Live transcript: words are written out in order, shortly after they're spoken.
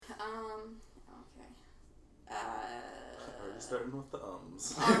Starting with the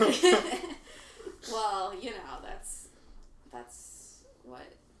ums. Well, that's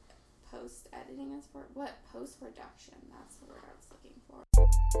what post-editing is for. What? Post-production. That's the word I was looking for.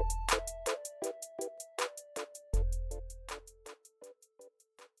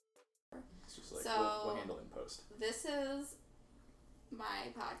 It's just like, So, we'll handle it in post. This is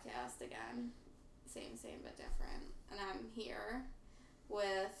my podcast again. Same but different. And I'm here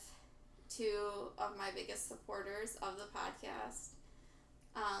with two of my biggest supporters of the podcast.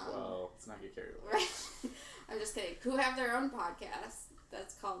 Well, let's not get carried away. Right. I'm just kidding. Who have their own podcast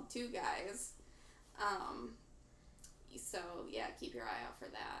that's called Two Guys. So, yeah, keep your eye out for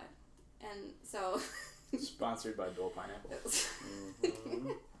that. And so... Sponsored by Dole Pineapple.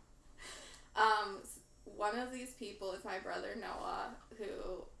 Mm-hmm. One of these people is my brother Noah,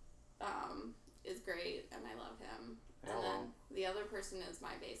 who is great, and I love him. Hello. And then the other person is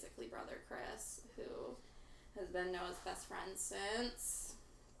my basically brother Chris, who has been Noah's best friend since...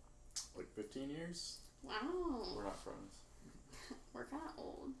 Like 15 years? Wow. We're not friends. We're kind of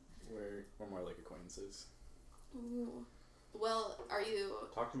old. We're more like acquaintances. Ooh. Well, are you...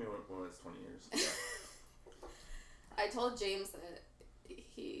 Talk to me when it's 20 years. I told James that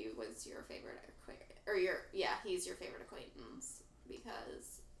he was your favorite he's your favorite acquaintance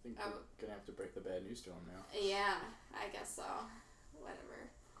because... I think we're gonna have to break the bad news to him now. Yeah, I guess so.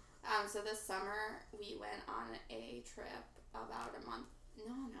 Whatever. So this summer we went on a trip about a month.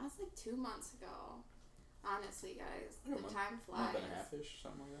 No, it was like 2 months ago. Honestly, guys, the time flies. Month and a half-ish,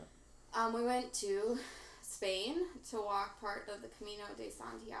 something like that. We went to Spain to walk part of the Camino de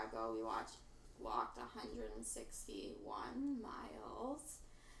Santiago. We walked 161 miles.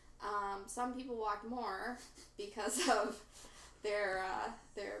 Some people walked more because of their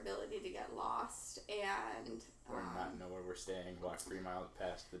ability to get lost and or not know where we're staying. Walk 3 miles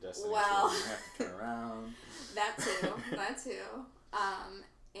past the destination. Well, and have to turn around. That too.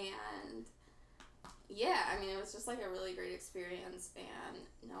 And yeah, I mean, it was just like a really great experience. And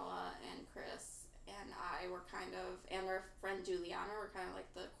Noah and Chris and I were and our friend Juliana were kind of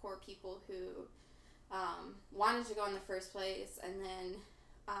like the core people who wanted to go in the first place. And then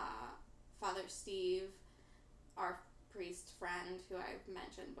Father Steve, our priest friend who I've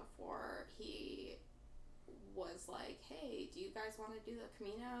mentioned before, he was like, hey, do you guys want to do the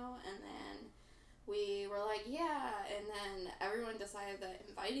Camino? And then we were like, yeah, and then everyone decided that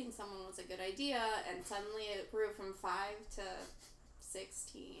inviting someone was a good idea, and suddenly it grew from 5 to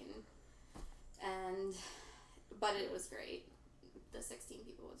 16, but it was great. The 16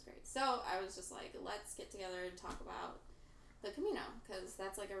 people was great. So I was just like, let's get together and talk about the Camino, because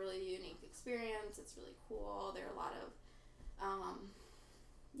that's like a really unique experience. It's really cool. There are a lot of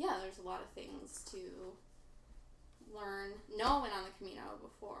there's a lot of things to learn. No one went on the Camino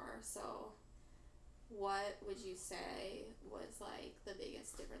before, so what would you say was like the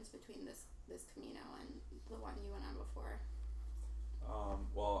biggest difference between this Camino and the one you went on before?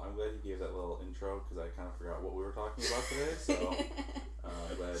 Well, I'm glad you gave that little intro because I kind of forgot what we were talking about today. So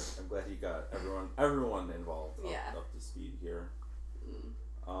I'm glad you got everyone involved up to speed here.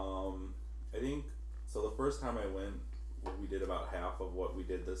 I think so. The first time I went, we did about half of what we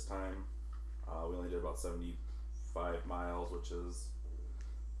did this time. We only did about 75 miles, which is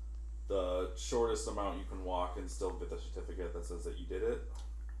the shortest amount you can walk and still get the certificate that says that you did it.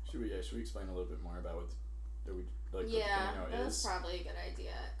 Should we explain a little bit more about what the Camino is? That's probably a good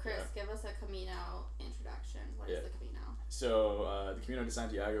idea. Chris, give us a Camino introduction. What is the Camino? So the Camino de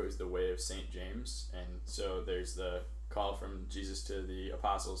Santiago is the way of St. James, and so there's the call from Jesus to the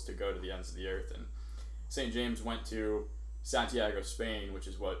apostles to go to the ends of the earth, and St. James went to Santiago, Spain, which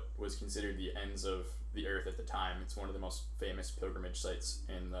is what was considered the ends of the earth at the time. It's one of the most famous pilgrimage sites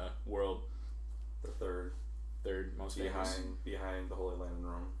in the world. The third most famous. Behind the Holy Land in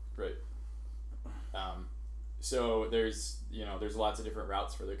Rome. Right. So there's lots of different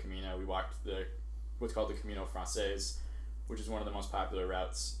routes for the Camino. We walked what's called the Camino Frances, which is one of the most popular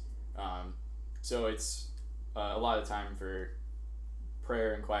routes. So it's a lot of time for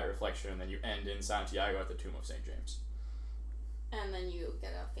prayer and quiet reflection, and then you end in Santiago at the tomb of St. James. And then you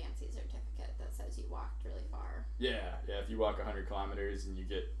get a fancy certificate that says you walked really far. Yeah. If you walk 100 kilometers and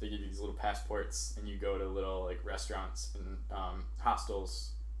they give you these little passports, and you go to little like restaurants and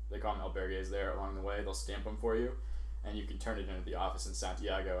hostels, they call them albergues there along the way. They'll stamp them for you, and you can turn it into the office in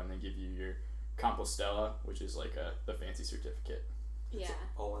Santiago, and they give you your Compostela, which is like the fancy certificate. It's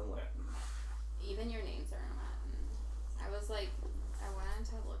all in Latin. Even your names are in Latin. I wanted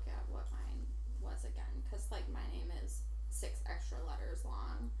to look at what mine was again, because like my name is 6 extra letters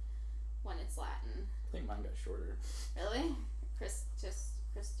long when it's Latin. I think mine got shorter. Really?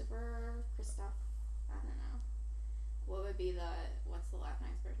 Christopher, Christoph, I don't know. What would be what's the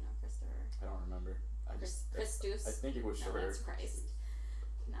Latinized version of Christopher? I don't remember. Christus? I think it was No, shorter. that's Christ.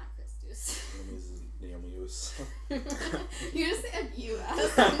 Not Christus. Naomius. You just said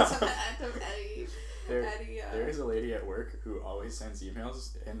U.S. into the end of Eddie. There is a lady at work who always sends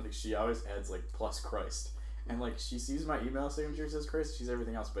emails, and like she always adds like plus Christ, and like she sees my email signature says Christ, she's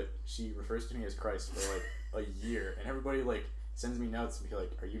everything else, but she refers to me as Christ for like a year, and everybody like sends me notes and be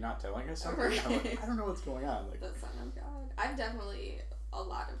like, "Are you not telling us something?" Right. I'm like, I don't know what's going on. Like, the Son of God. I've definitely a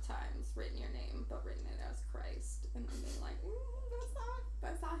lot of times written your name, but written it as Christ, and then being like,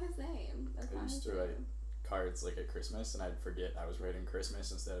 that's not his name. That's I not used his to name. write cards like at Christmas, and I'd forget I was writing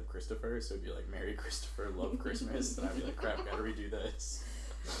Christmas instead of Christopher, so it'd be like Merry Christopher, Love Christmas, and I'd be like, crap, gotta redo this.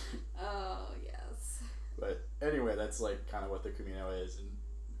 Oh yes. But anyway, that's like kind of what the Camino is. And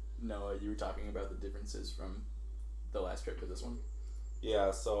Noah, you were talking about the differences from the last trip to this one.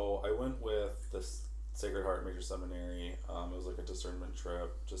 Yeah, so I went with the Sacred Heart Major Seminary. It was like a discernment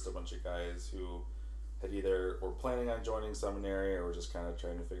trip, just a bunch of guys who had either were planning on joining seminary or were just kind of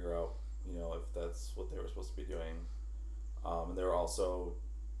trying to figure out, you know, if that's what they were supposed to be doing. And there were also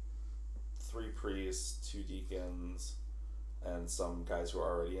 3 priests, 2 deacons, and some guys who were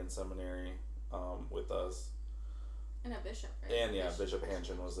already in seminary with us. And a bishop, right? And yeah, Bishop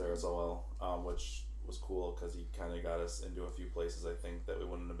Hanchin was there as well, which was cool because he kind of got us into a few places I think that we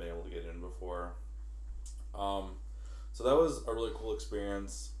wouldn't have been able to get in before. So that was a really cool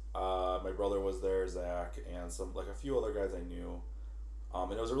experience. My brother was there, Zach, and a few other guys I knew.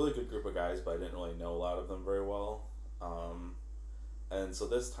 And it was a really good group of guys, but I didn't really know a lot of them very well. And so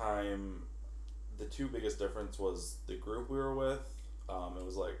this time, the 2 biggest difference was the group we were with. It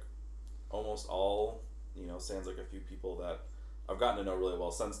was like almost all, you know, sans like a few people that I've gotten to know really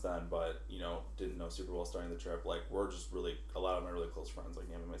well since then, but, you know, didn't know super well starting the trip. Like, we're just really, a lot of my really close friends, like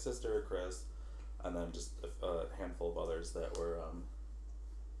Amy, my sister, Chris, and then just a handful of others that were,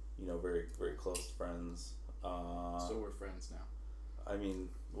 you know, very, very close friends. So we're friends now. I mean,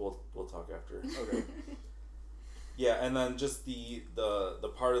 we'll talk after. Okay. Yeah, and then just the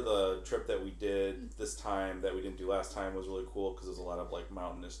part of the trip that we did this time that we didn't do last time was really cool because there's a lot of like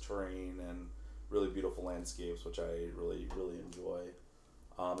mountainous terrain and really beautiful landscapes, which I really, really enjoy.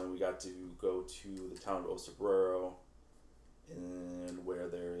 And we got to go to the town of Osabrero, and where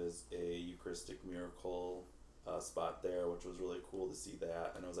there is a Eucharistic miracle spot there, which was really cool to see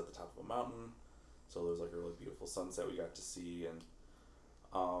that. And it was at the top of a mountain, so there was like a really beautiful sunset we got to see. And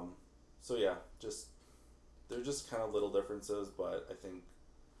so yeah, they're just kind of little differences, but I think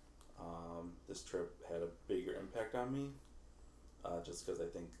this trip had a bigger impact on me, just because I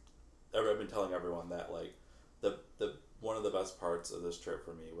think I've been telling everyone that like the one of the best parts of this trip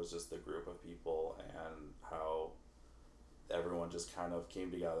for me was just the group of people and how everyone just kind of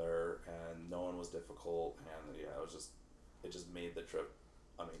came together and no one was difficult, and yeah, it just made the trip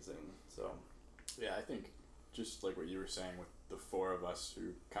amazing. So Yeah, I think just like what you were saying with the 4 of us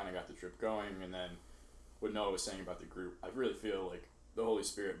who kind of got the trip going, and then what Noah was saying about the group, I really feel like the Holy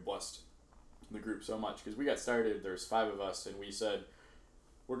Spirit blessed the group so much, because we got started, there's 5 of us, and we said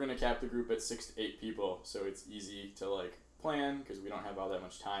we're going to cap the group at 6 to 8 people, so it's easy to like plan because we don't have all that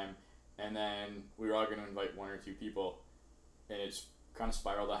much time. And then we were all going to invite 1 or 2 people, and it's kind of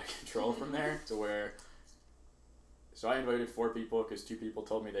spiraled out of control from there to where, so I invited 4 people because 2 people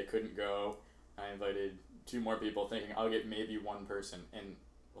told me they couldn't go. I invited 2 more people thinking I'll get maybe 1 person, and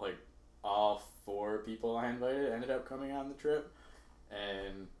like all 4 people I invited ended up coming on the trip.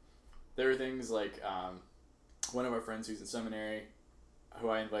 And there were things like one of our friends who's in seminary, who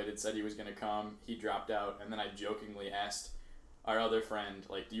I invited, said he was going to come. He dropped out, and then I jokingly asked our other friend,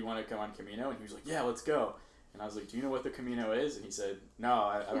 like, do you want to come on Camino? And he was like, yeah, let's go. And I was like, do you know what the Camino is? And he said, no,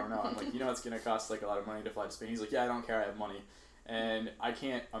 I don't know. I'm like, you know it's going to cost like a lot of money to fly to Spain. He's like, yeah, I don't care, I have money. And I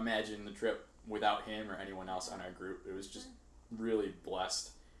can't imagine the trip without him or anyone else on our group. It was just really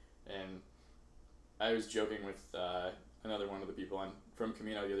blessed. And I was joking with another one of the people from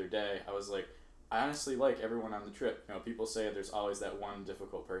Camino the other day. I was like, I honestly like everyone on the trip. You know, people say there's always that one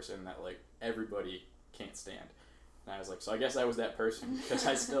difficult person that like everybody can't stand. And I was like, so I guess I was that person, because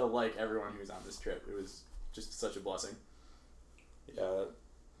I still like everyone who's on this trip. It was just such a blessing. yeah,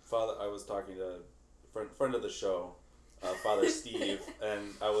 I was talking to a friend of the show, Father Steve, and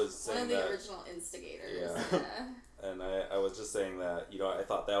I was saying one of the that original instigators. Yeah. And I was just saying that, you know, I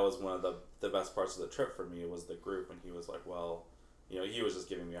thought that was one of the best parts of the trip for me was the group. And he was like, well, you know, he was just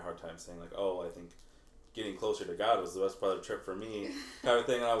giving me a hard time saying like, oh, I think getting closer to God was the best part of the trip for me, kind of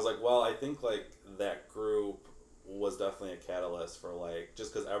thing. And I was like, well, I think like that group was definitely a catalyst for like,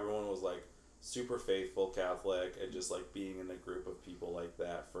 just because everyone was like super faithful Catholic, and just like being in a group of people like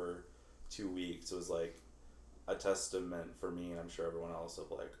that for 2 weeks, it was like, a testament for me, and I'm sure everyone else, of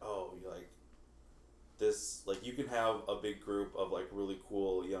like, oh, you like this, like you can have a big group of like really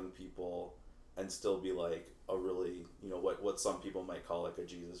cool young people and still be like a really, you know, what some people might call like a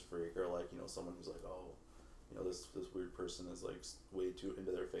Jesus freak, or like, you know, someone who's like, oh, you know, this weird person is like way too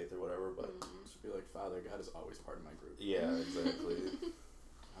into their faith or whatever, but just be like, Father God is always part of my group. yeah, exactly.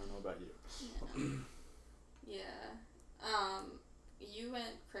 I don't know about you. Yeah.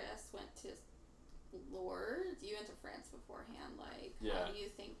 Chris went to Lourdes. You went to France beforehand. Like, yeah. How do you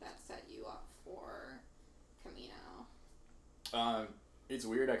think that set you up for Camino? It's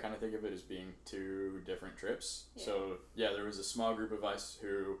weird. I kind of think of it as being two different trips. Yeah. So, yeah, there was a small group of us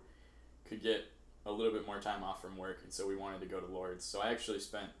who could get a little bit more time off from work, and so we wanted to go to Lourdes. So I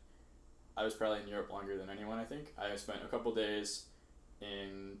was probably in Europe longer than anyone, I think. I spent a couple days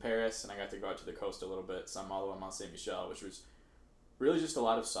in Paris, and I got to go out to the coast a little bit, Saint-Malo and Mont Saint-Michel, which was really just a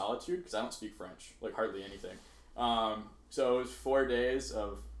lot of solitude, because I don't speak French, like hardly anything. So it was 4 days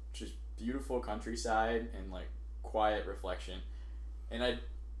of just beautiful countryside and like quiet reflection, and I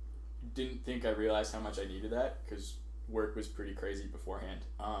didn't think I realized how much I needed that, because work was pretty crazy beforehand.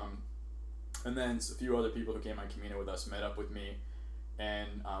 And then a few other people who came on Camino with us met up with me,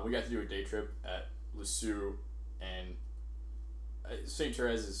 and we got to do a day trip at Lisieux, and St.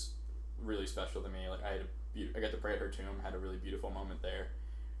 Therese is really special to me. Like I got to pray at her tomb, had a really beautiful moment there.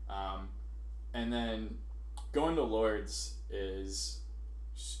 And then going to Lourdes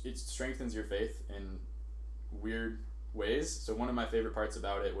it strengthens your faith in weird ways. So one of my favorite parts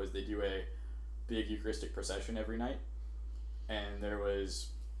about it was they do a big Eucharistic procession every night, and there was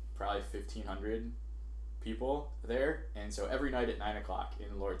probably 1,500 people there, and so every night at 9:00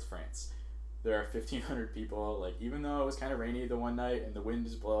 in Lourdes, France, there are 1,500 people. Like, even though it was kind of rainy the one night and the wind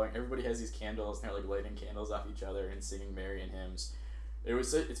is blowing, everybody has these candles and they're like lighting candles off each other and singing Marian hymns.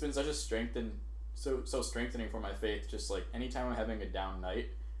 It's been such a so strengthening for my faith. Just like anytime I'm having a down night,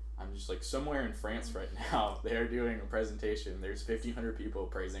 I'm just like, somewhere in France right now they are doing a presentation. There's 1,500 people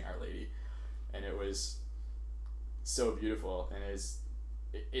praising Our Lady, and it was so beautiful, and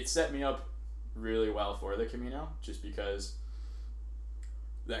it set me up really well for the Camino, just because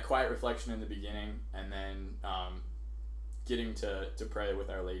that quiet reflection in the beginning, and then getting to pray with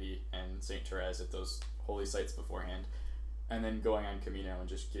Our Lady and St. Therese at those holy sites beforehand, and then going on Camino and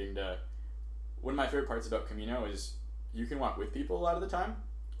just getting to... One of my favorite parts about Camino is you can walk with people a lot of the time,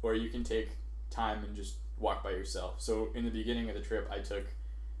 or you can take time and just walk by yourself. So in the beginning of the trip, I took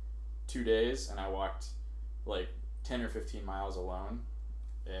 2 days and I walked like 10 or 15 miles alone,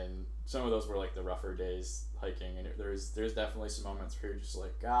 and some of those were like the rougher days hiking, and there's definitely some moments where you're just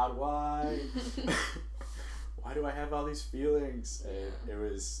like, God, why why do I have all these feelings? And it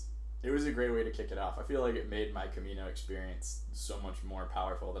was a great way to kick it off. I feel like it made my Camino experience so much more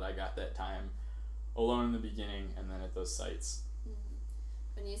powerful that I got that time alone in the beginning and then at those sites.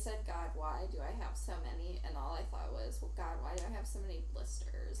 When you said, God, why do I have so many? And all I thought was, well, God, why do I have so many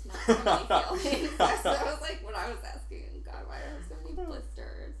blisters? Not so many feelings. So I was like, when I was asking, God, why do I have so many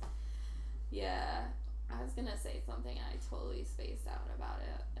blisters? Yeah. I was going to say something and I totally spaced out about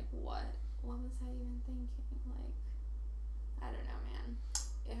it. Like, what was I even thinking? Like, I don't know, man.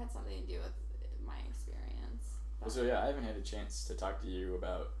 It had something to do with my experience. So, yeah, I haven't had a chance to talk to you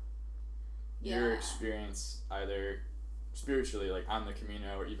about your experience either spiritually, like on the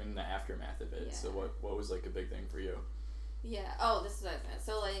Camino, or even the aftermath of it. So what was like a big thing for you? Yeah. Oh, this is what I was gonna.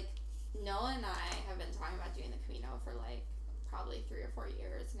 So like, Noah and I have been talking about doing the Camino for like probably 3 or 4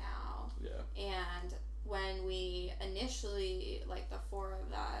 years now. Yeah. And when we initially, like the 4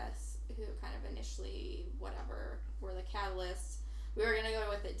 of us who kind of initially whatever were the catalysts, we were gonna go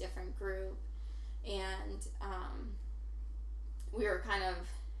with a different group, and we were kind of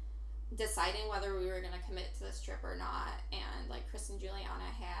deciding whether we were going to commit to this trip or not, and like Chris and Juliana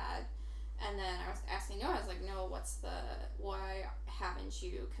had, and then I was asking Noah, I was like, Noah, why haven't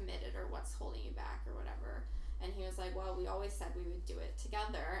you committed, or what's holding you back, or whatever? And he was like, well, we always said we would do it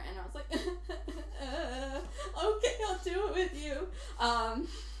together, and I was like, okay, I'll do it with you.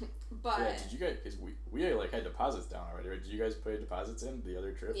 But yeah, did you guys? Because we like had deposits down already. Right? Did you guys put deposits in the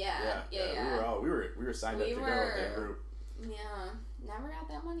other trip? Yeah. We were signed up to go with that group. Yeah, never got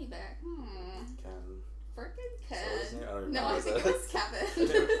that money back. Ken. Frickin' Ken. So No, I think it was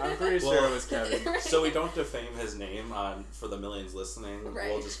Kevin. I'm pretty sure it was Kevin. Right. So we don't defame his name for the millions listening. Right.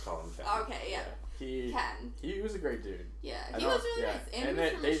 We'll just call him Ken. Okay, yeah. Ken. He was a great dude. Yeah, he was really nice. And he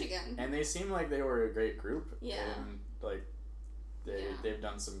was from Michigan. And they seemed like they were a great group. Yeah. And like they've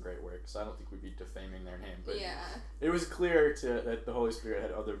done some great work. So I don't think we'd be defaming their name. But it was clear that the Holy Spirit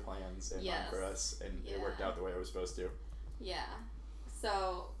had other plans in mind for us, and it worked out the way it was supposed to. Yeah.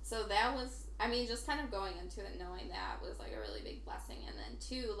 So that was, I mean, just kind of going into it knowing that was like a really big blessing. And then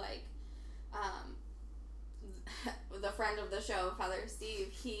too, like, the friend of the show, Father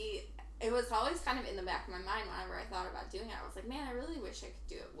Steve, it was always kind of in the back of my mind whenever I thought about doing it. I was like, man, I really wish I could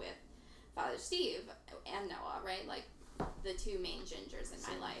do it with Father Steve and Noah, right? Like, the two main gingers in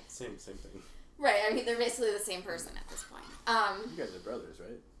my life. Same thing. Right, I mean, they're basically the same person at this point. You guys are brothers,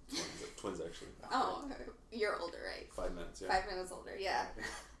 right? Twins actually. Oh, you're older, right? 5 minutes, yeah. 5 minutes older, yeah.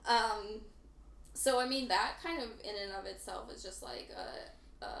 So, I mean, that kind of in and of itself is just like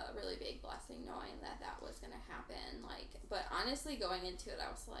a really big blessing knowing that was going to happen. Like, but honestly, going into it, I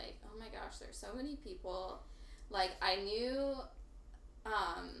was like, oh my gosh, there's so many people. Like, I knew,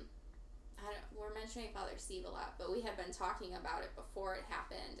 we're mentioning Father Steve a lot, but we had been talking about it before it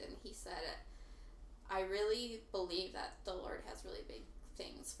happened, and he said, I really believe that the Lord has really big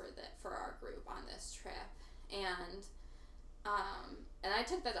things for our group on this trip, and I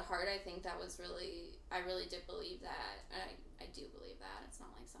took that to heart. I think that was I really did believe that, and I do believe that. It's not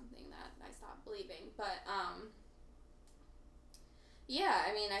like something that I stopped believing, but yeah,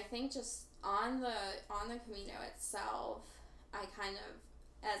 I mean, I think just on the Camino itself, I kind of,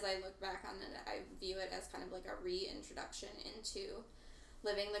 as I look back on it, I view it as kind of like a reintroduction into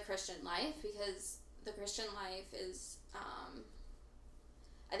living the Christian life, because the Christian life is,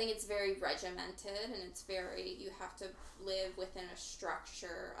 I think it's very regimented, and it's you have to live within a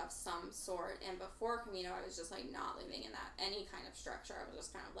structure of some sort. And before Camino, I was just like not living in any kind of structure. I was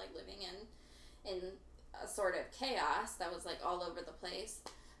just kind of like living in a sort of chaos that was like all over the place.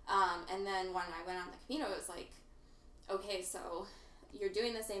 And then when I went on the Camino, it was like, okay, so you're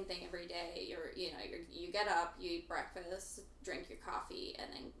doing the same thing every day. You get up, you eat breakfast, drink your coffee,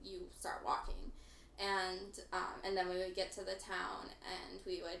 and then you start walking. And then we would get to the town, and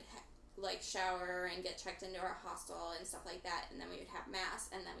we would like shower and get checked into our hostel and stuff like that, and then we would have mass,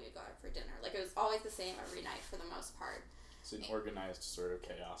 and then we would go out for dinner. Like, it was always the same every night for the most part. It's an organized sort of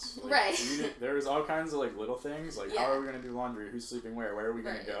chaos. Like, right. There was all kinds of like little things, like how are we going to do laundry, who's sleeping where are we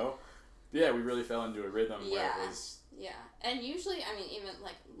going to go? Yeah, we really fell into a rhythm where it was... Yeah, and usually, I mean, even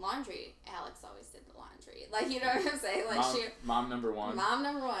like laundry, Alex always did the laundry. Like, you know what I'm saying? Like, mom number one,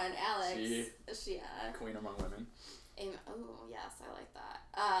 Alex. She queen among women. Oh yes, I like that.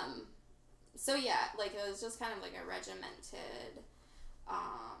 So yeah, like, it was just kind of like a regimented,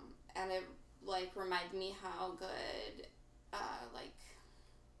 and it like reminded me how good, like,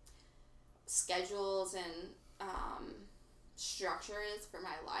 schedules and structure is for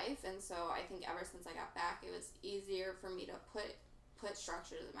my life. And so I think ever since I got back, it was easier for me to put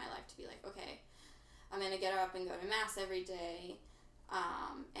structures in my life to be like, okay, I'm gonna get up and go to mass every day,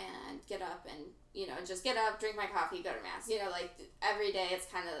 and get up and, just get up, drink my coffee, go to mass, like every day it's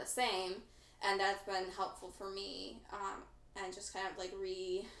kind of the same. And that's been helpful for me, and just kind of like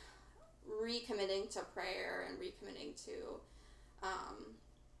recommitting to prayer and recommitting to,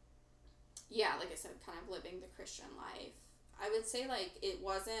 like I said, kind of living the Christian life. I would say, like, it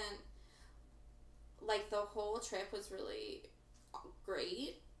wasn't, like, the whole trip was really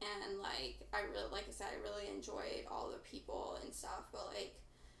great, and, like I really enjoyed all the people and stuff, but, like,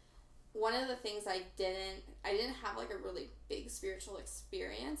 one of the things I didn't have, like, a really big spiritual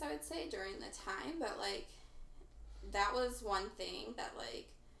experience, I would say, during the time, but, like, that was one thing that, like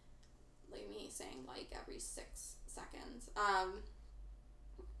me saying, like, every 6 seconds,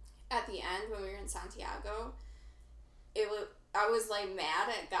 at the end, when we were in Santiago, I was like mad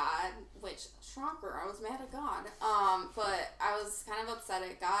at God, which, shocker, I was mad at God, but I was kind of upset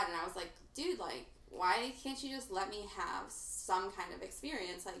at God, and I was like, dude, like, why can't you just let me have some kind of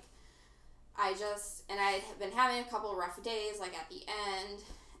experience? Like, I had been having a couple rough days, like, at the end,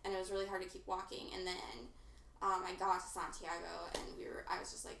 and it was really hard to keep walking, and then, I got to Santiago, and I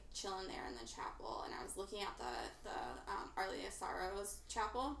was just, like, chilling there in the chapel, and I was looking at the Our Lady of Sorrows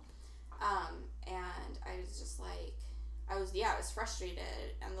chapel, and I was just, like, I was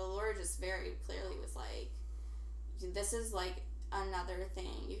frustrated, and the Lord just very clearly was like, this is, like, another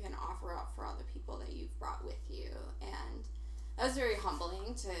thing you can offer up for all the people that you've brought with you, and that was very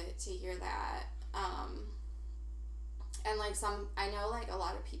humbling to hear that, and, like, I know, like, a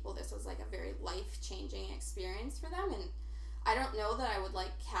lot of people, this was, like, a very life-changing experience for them, and I don't know that I would,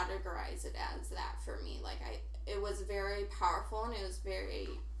 like, categorize it as that for me. Like, it was very powerful, and it was very,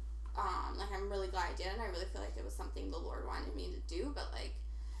 like, I'm really glad I did, and I really feel like it was something the Lord wanted me to do, but, like,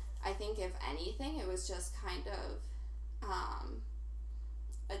 I think if anything, it was just kind of,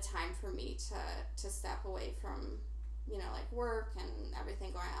 a time for me to step away from, like, work and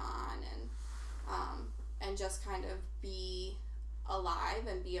everything going on, and just kind of be alive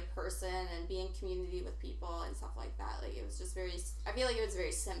and be a person and be in community with people and stuff like that. Like, it was just I feel like it was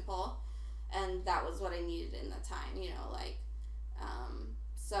very simple, and that was what I needed in the time, like,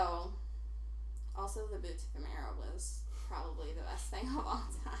 so, also the boot to Camaro was probably the best thing of all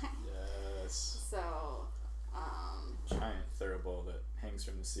time. Yes. So, giant thurible that hangs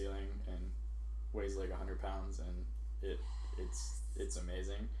from the ceiling and weighs like 100 pounds, and it's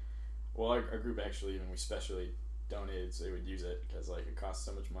amazing. Well, our group actually, even we specially donated so they would use it, because like it costs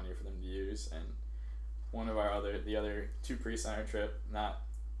so much money for them to use. And one of the other two priests on our trip, not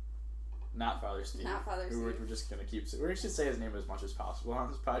Father Steve, who we're just gonna keep. We should say his name as much as possible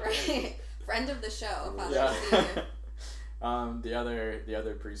on this podcast. Right. Friend of the show, Father Yeah. Steve. The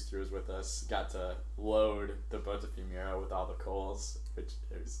other priest who was with us got to load the Botafumeiro with all the coals, which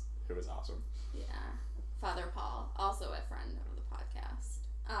it was awesome. Yeah. Father Paul, also a friend of the podcast.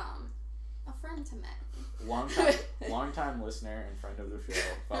 A friend to many. Long time listener and friend of the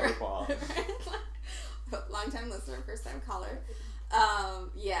show, Father Paul. Long time listener, first time caller.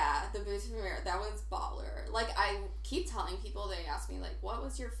 Yeah, the Botafumeiro, that was baller. Like, I keep telling people, they ask me, like, what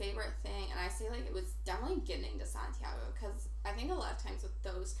was your favorite thing? And I say, like, it was definitely getting to Santiago, because I think a lot of times with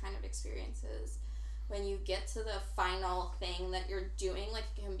those kind of experiences, when you get to the final thing that you're doing, like,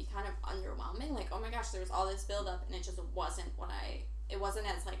 it can be kind of underwhelming. Like, oh my gosh, there was all this build-up, and it just wasn't it wasn't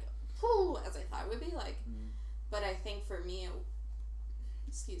as, like, whoo, as I thought it would be, like, but I think for me,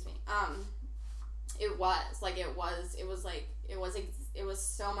 it was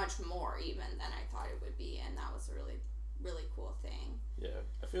so much more even than I thought it would be, and that was a really, really cool thing. Yeah,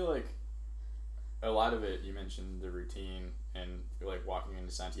 I feel like a lot of it, you mentioned the routine and like walking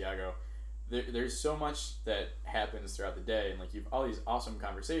into Santiago. There's so much that happens throughout the day, and like you've all these awesome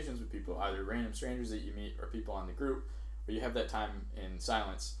conversations with people, either random strangers that you meet or people on the group, where you have that time in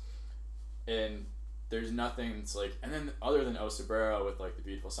silence, and there's nothing that's like, and then other than Osabrero with like the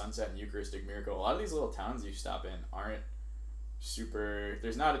beautiful sunset and Eucharistic miracle, a lot of these little towns you stop in aren't super,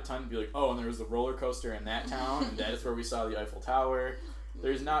 there's not a ton to be like, oh, and there was the roller coaster in that town, and that's where we saw the Eiffel Tower.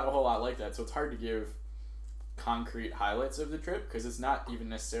 There's not a whole lot like that, so it's hard to give concrete highlights of the trip, because it's not even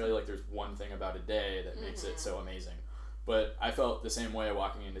necessarily like there's one thing about a day that makes it so amazing. But I felt the same way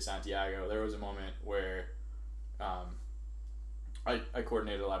walking into Santiago. There was a moment where I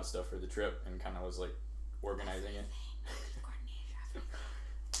coordinated a lot of stuff for the trip and kind of was like organizing it.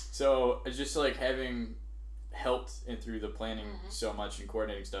 So it's just like having helped in through the planning so much and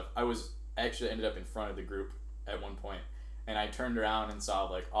coordinating stuff. I was actually ended up in front of the group at one point, and I turned around and saw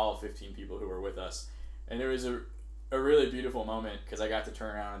like all 15 people who were with us, and it was a really beautiful moment, because I got to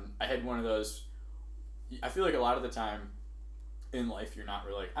turn around. I had one of those, I feel like a lot of the time in life you're not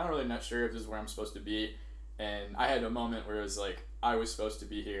really like, not sure if this is where I'm supposed to be, and I had a moment where it was like I was supposed to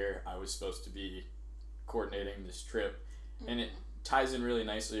be here, I was supposed to be coordinating this trip, and it ties in really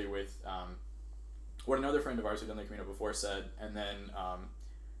nicely with what another friend of ours who'd done the Camino before said, and then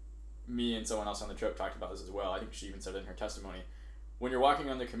me and someone else on the trip talked about this as well. I think she even said it in her testimony. When you're walking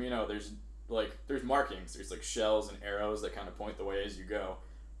on the Camino, there's markings, there's like shells and arrows that kind of point the way as you go,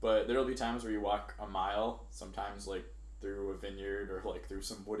 but there'll be times where you walk a mile, sometimes like through a vineyard or like through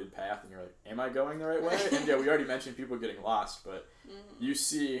some wooded path, and you're like, am I going the right way? And yeah, we already mentioned people getting lost, but you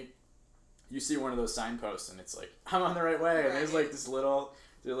see one of those signposts and it's like, I'm on the right way, and there's like this little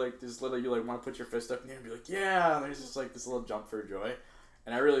you like want to put your fist up in the air and be like, yeah, and there's just like this little jump for joy.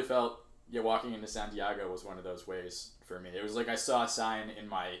 And I really felt walking into Santiago was one of those ways for me. It was like I saw a sign in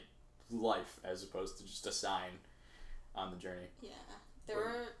my life as opposed to just a sign on the journey. Yeah, there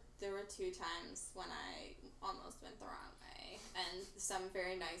were 2 times when I almost went the wrong way, and some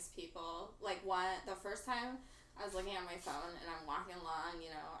very nice people. Like the first time I was looking at my phone and I'm walking along,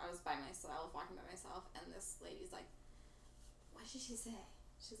 I was walking by myself, and this lady's like, what did she say?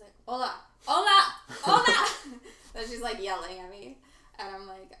 She's like, hola, hola, hola. Then she's like yelling at me, and I'm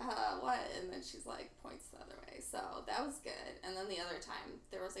like, what? And then she's like points the other way. So that was good. And then the other time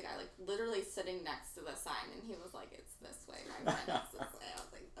there was a guy like literally sitting next to the sign, and he was like, it's this way, my friend, it's this way. I was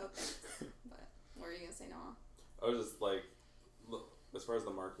like, okay. But what were you gonna say, Noah? I was just like, look, as far as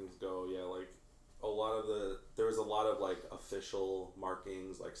the markings go, yeah, like there was a lot of like official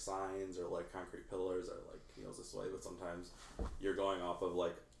markings, like signs or like concrete pillars or like this way, but sometimes you're going off of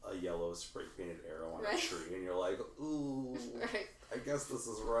like a yellow spray painted arrow on a tree, and you're like, ooh, I guess this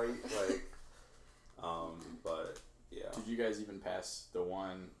is right, like, but yeah. Did you guys even pass the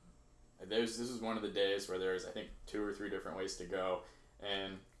one? This was one of the days where there was, I think, 2 or 3 different ways to go,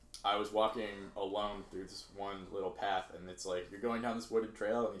 and I was walking alone through this one little path, and it's like you're going down this wooded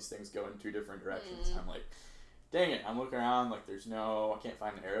trail, and these things go in 2 different directions. I'm like, dang it! I'm looking around, like I can't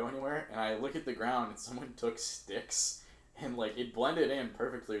find an arrow anywhere, and I look at the ground, and someone took sticks, and like it blended in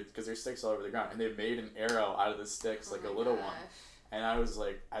perfectly because there's sticks all over the ground, and they made an arrow out of the sticks, like a little one. And I was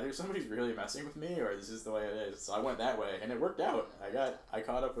like, either somebody's really messing with me or this is the way it is. So I went that way, and it worked out. I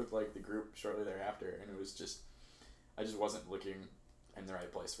caught up with like the group shortly thereafter, and it was just, I just wasn't looking in the right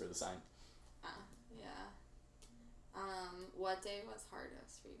place for the sign. Yeah. What day was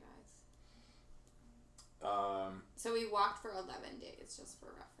hardest for you guys? So we walked for 11 days, just for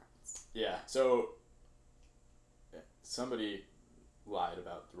reference. Yeah. So somebody lied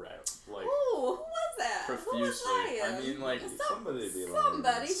about the route, like Ooh, who was that? profusely. Who was lying? I mean, like Somebody be lying.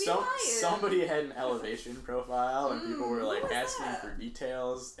 Somebody be lying. somebody had an elevation profile, and people were who like was asking that? for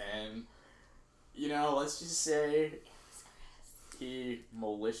details, and let's just say he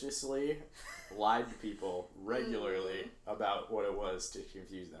maliciously lied to people regularly about what it was to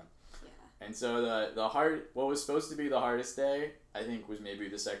confuse them. Yeah. And so what was supposed to be the hardest day, I think, was maybe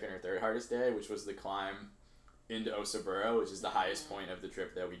the second or third hardest day, which was the climb into Osoburo, which is the highest point of the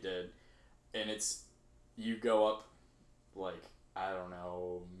trip that we did. And you go up like, I don't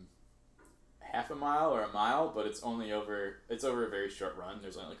know, half a mile or a mile, but it's over a very short run.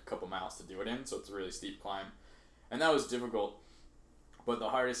 There's only like a couple miles to do it in, so it's a really steep climb. And that was difficult. But the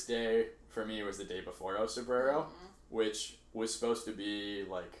hardest day for me was the day before Osoburo, which was supposed to be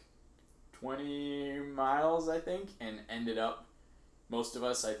like 20 miles, I think, and ended up, most of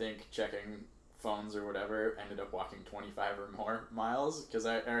us, I think, checking phones or whatever, ended up walking 25 or more miles, because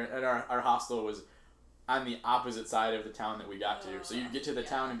our hostel was on the opposite side of the town that we got to. So you'd get to the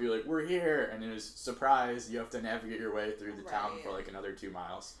town and be like, we're here, and it was, surprise, you have to navigate your way through the town for like another 2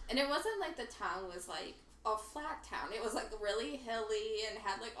 miles. And it wasn't like the town was like a flat town. It was like really hilly and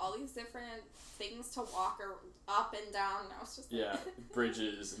had like all these different things to walk up and down. And I was just like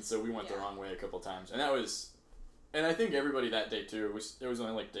bridges, and so we went the wrong way a couple times, and I think everybody that day too. It was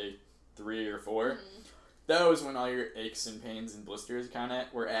only like day 3 or 4. That was when all your aches and pains and blisters kind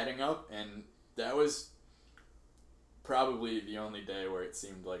of were adding up, and that was probably the only day where it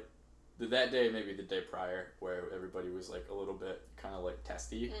seemed like that day, maybe the day prior, where everybody was like a little bit kind of like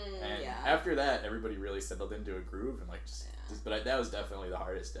testy, and after that everybody really settled into a groove and like but that was definitely the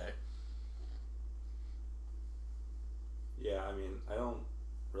hardest day. Yeah, I mean, I don't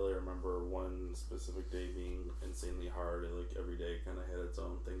really remember one specific day being insanely hard. Like every day kind of had its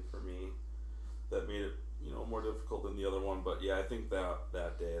own thing for me that made it, more difficult than the other one. But yeah, I think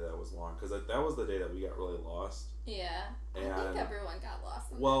that day that was long, because that was the day that we got really lost. Yeah, and I think everyone got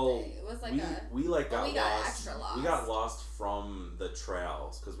lost on that day. It was like we got lost. Extra lost. We got lost from the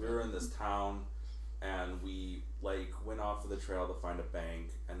trails because we were in this town, and we like went off of the trail to find a bank,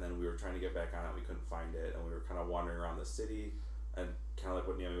 and then we were trying to get back on it. We couldn't find it, and we were kind of wandering around the city, and kind of like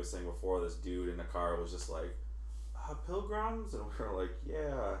what Naomi was saying before, this dude in the car was just like, pilgrims, and we were like,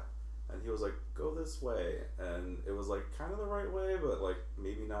 yeah. And he was like, go this way. And it was like kind of the right way, but like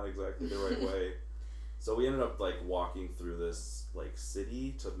maybe not exactly the right way. So we ended up like walking through this like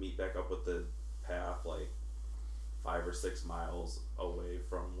city to meet back up with the path like 5 or 6 miles away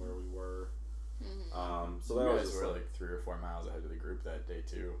from where we were. So that was were like 3 or 4 miles ahead of the group that day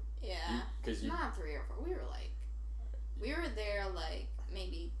too. Yeah. Not 3 or 4. We were there like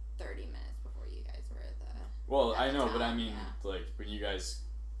maybe 30 minutes before you guys were at the. Well, I know, but I mean, like when you guys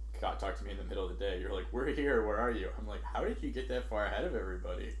talked to me in the middle of the day, you're like, we're here, where are you? I'm like, how did you get that far ahead of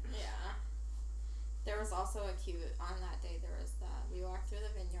everybody? Yeah. There was also on that day, we walked through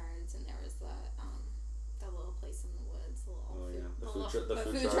the vineyards, and there was the little place in the woods, the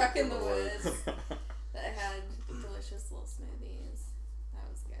food truck in the woods that had delicious little smoothies. That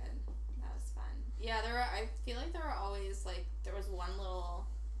was good. That was fun. Yeah, I feel like there were always, like, there was one little,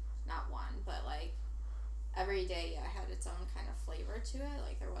 not one, but like, every day, had its own kind of flavor to it.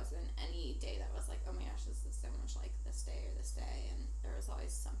 Like, there wasn't any day that was like, oh my gosh, this is so much like this day or this day. And there was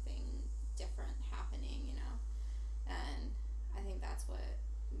always something different happening, And I think that's part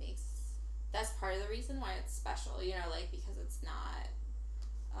of the reason why it's special, like, because it's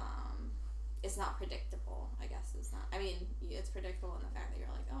not predictable, I guess. It's predictable in the fact that you're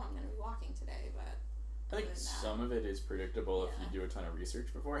like, oh, I'm going to be walking today, but I think some of it is predictable if you do a ton of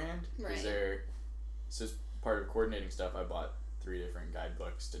research beforehand. Because so as part of coordinating stuff, I bought 3 different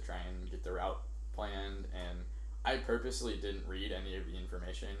guidebooks to try and get the route planned, and I purposely didn't read any of the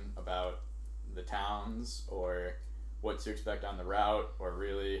information about the towns or what to expect on the route, or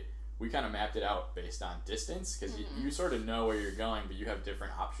really, we kind of mapped it out based on distance, because you sort of know where you're going, but you have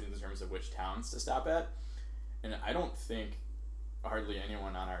different options in terms of which towns to stop at. And I don't think hardly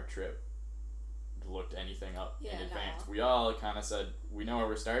anyone on our trip looked anything up in advance. We all kind of said, we know where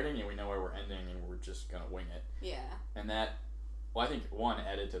we're starting and we know where we're ending, and we're just gonna wing it. Yeah. And that, I think one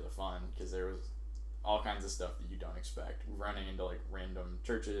added to the fun, because there was all kinds of stuff that you don't expect. Running into like random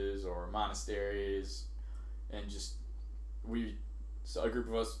churches or monasteries, and just we so a group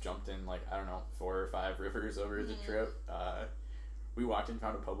of us jumped in, like, I don't know, 4 or 5 rivers over the trip. We walked in and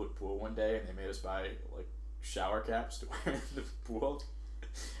found a public pool one day, and they made us buy, like, shower caps to wear in the pool.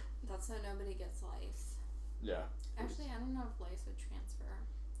 That's so nobody gets lice. Yeah. Actually, I don't know if lice would transfer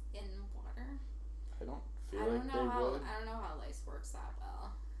in water. I don't I feel don't like know they how would. I don't know how lice works that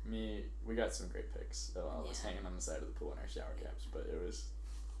well. We got some great pics of all of us Yeah. hanging on the side of the pool in our shower caps, but it was...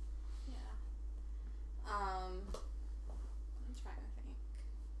 Yeah. I'm trying to think.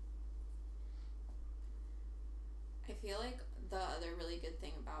 I feel like the other really good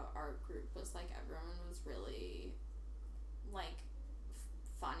thing about our group was like everyone was really like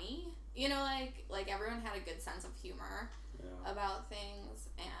funny. You know, like everyone had a good sense of humor Yeah. about things,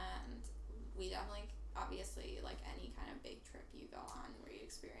 and we definitely, obviously, like any kind of big trip you go on where you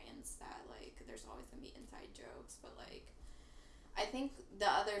experience that, like there's always gonna be inside jokes, but like I think the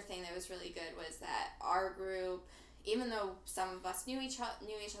other thing that was really good was that our group, even though some of us knew each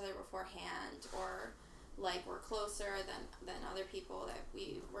other beforehand, or like were closer than other people that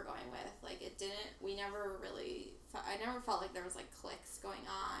we were going with, like we never really, I never felt like there was like cliques going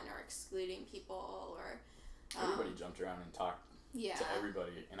on or excluding people or Everybody jumped around and talked yeah. to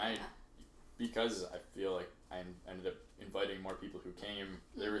everybody, and Yeah. because I feel like I ended up inviting more people who came.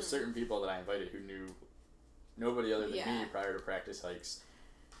 There were Mhm. certain people that I invited who knew nobody other than Yeah. me prior to practice hikes,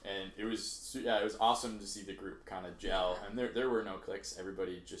 and it was awesome to see the group kind of gel. Yeah. And there were no cliques.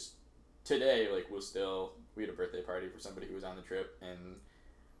 Everybody just today, like, we had a birthday party for somebody who was on the trip, and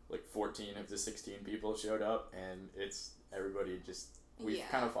like 14 of the 16 people showed up, and it's everybody just. We've Yeah.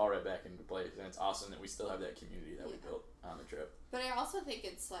 kind of fall right back into place, and it's awesome that we still have that community that we Yeah. built on the trip. But I also think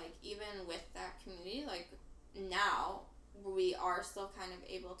it's like, even with that community, like now we are still kind of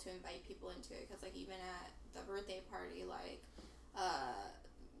able to invite people into it, because like even at the birthday party, like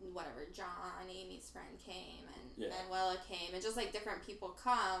whatever, John, Amy's friend came, and Yeah. Manuela came, and just like different people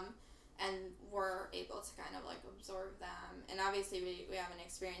come, and we're able to kind of like absorb them. And obviously we haven't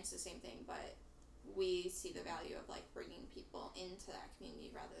experienced the same thing, but we see the value of like bringing people into that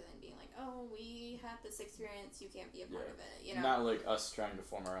community rather than being like, oh, we had this experience, you can't be a part Yeah. of it, you know? Not like us trying to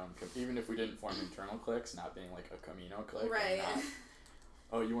form our own, even if we didn't form internal cliques, not being like a Camino clique. and Right. not,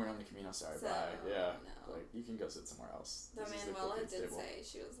 oh, you weren't on the Camino, sorry, So, bye. Yeah. no. Like, you can go sit somewhere else. Though This is the Manuela cool kids did table. say,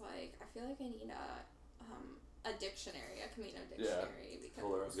 she was like, I feel like I need a dictionary, a Camino dictionary, because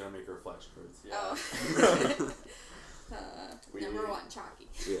Told her I was gonna make her flashcards. Yeah. oh. We- Number 1, chalky.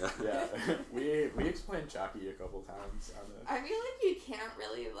 Yeah. Yeah. we explained Chalky a couple times on the. I feel like you can't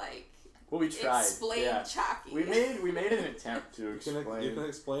really like Well, we tried. explain yeah. chalky. We made an attempt to You explain. can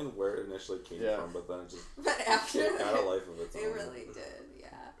explain where it initially came Yeah. from, but then it just but after it got a that, life of its it own. really did, yeah.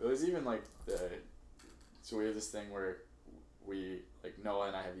 It was even like so we have this thing where we, like, Noah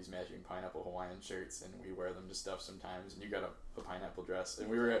and I have these matching pineapple Hawaiian shirts, and we wear them to stuff sometimes, and you got a pineapple dress, and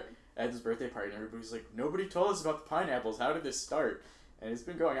we were at this birthday party, and everybody's like, nobody told us about the pineapples, how did this start? And it's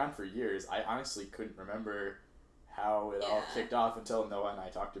been going on for years. I honestly couldn't remember how it all Yeah. kicked off until Noah and I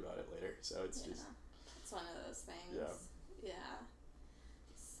talked about it later, so it's just, It's one of those things. Yeah. Yeah.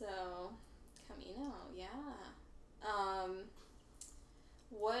 So, Camino, yeah.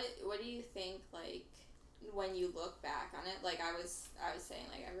 What do you think, like, when you look back on it? Like I was saying,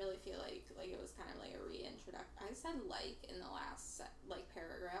 like I really feel like it was kind of like a reintroduction. I said like in the last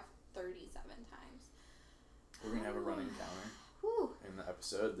paragraph 37 times. we're gonna have a running counter Whew. in the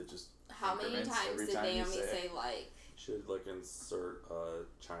episode that just How many increments times every did time you Naomi say like? Should like insert a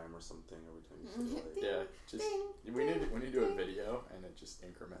chime or something every time you say like. yeah, just Ding, we need ding, to do a ding. video, and it just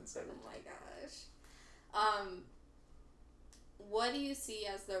increments every Oh my gosh. What do you see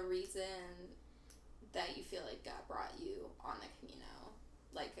as the reason that you feel like God brought you on the Camino?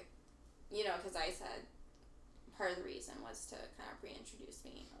 Like, you know, because I said part of the reason was to kind of reintroduce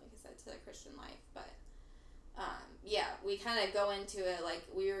me, like I said, to the Christian life. But, yeah, we kind of go into it, like,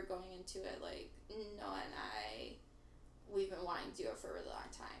 we were going into it, like, Noah and I, we've been wanting to do it for a really long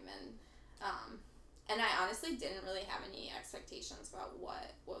time. And I honestly didn't really have any expectations about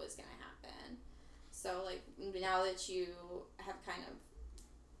what was going to happen. So, like, now that you have kind of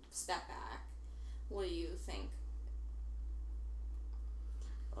stepped back, what do you think?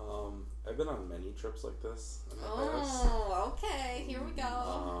 I've been on many trips like this in the past. Oh, okay. Here we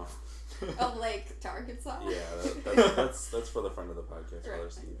go. Oh, like to Arkansas? Yeah, that's for the friend of the podcast, Brother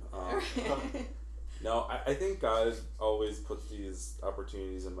Right. Steve. No, I think God always puts these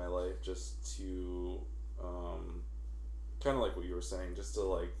opportunities in my life just to, kind of like what you were saying, just to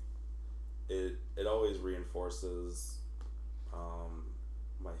like, it always reinforces,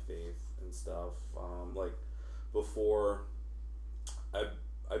 my faith and stuff. Like before,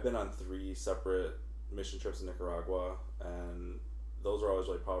 I've been on 3 separate mission trips in Nicaragua, and those are always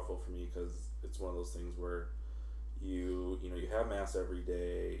really powerful for me because it's one of those things where you have mass every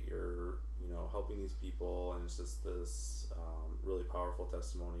day, you're helping these people, and it's just this really powerful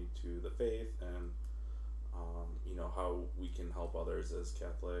testimony to the faith and how we can help others as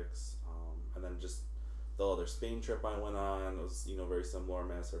Catholics, and then just the other Spain trip I went on was very similar,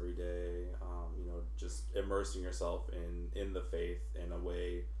 mass every day, just immersing yourself in the faith in a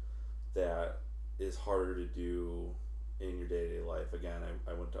way that is harder to do in your day-to-day life. Again,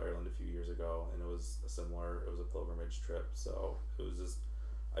 I went to Ireland a few years ago, and it was a pilgrimage trip, so it was just,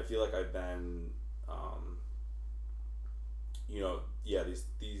 I feel like I've been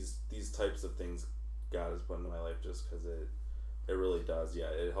these types of things God has put into my life just because it really does. Yeah,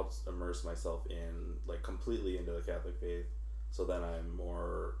 it helps immerse myself in completely into the Catholic faith, so then I'm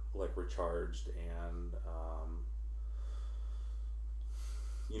more recharged and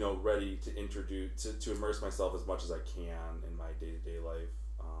ready to to immerse myself as much as I can in my day-to-day life,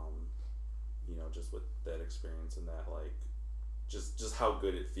 just with that experience and that just how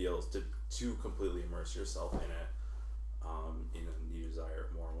good it feels to completely immerse yourself in it, and you desire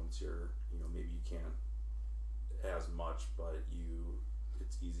it more once you're maybe you can't as much, but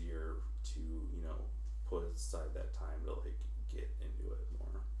it's easier to put aside that time to get into it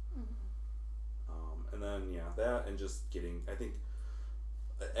more. And then that, and just I think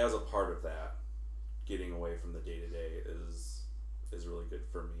as a part of that, getting away from the day-to-day is really good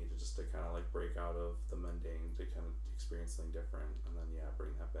for me to kind of break out of the mundane, to kind of experience something different, and then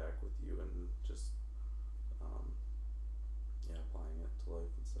bring that back with you and just applying it to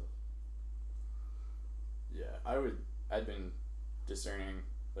life and stuff. I'd been discerning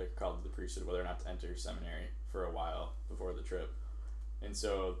called to the priesthood whether or not to enter seminary for a while before the trip, and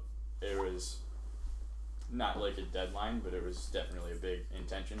so it was not a deadline, but it was definitely a big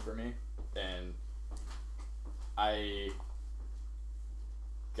intention for me, and I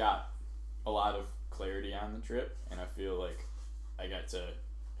got a lot of clarity on the trip, and I feel like I got to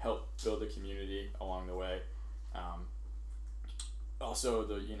help build a community along the way. Also,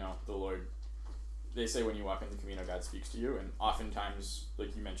 the Lord, they say when you walk in the Camino, God speaks to you, and oftentimes,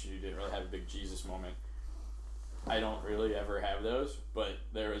 like you mentioned, you didn't really have a big Jesus moment. I don't really ever have those, but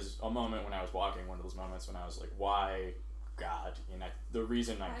there was a moment when I was walking, one of those moments when I was like, why God? And the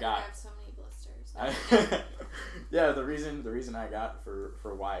reason I got... I have so many blisters. Yeah, the reason I got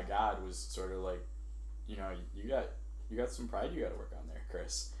for why God was sort of you got some pride you got to work on there,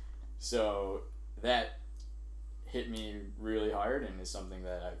 Chris. So that hit me really hard, and is something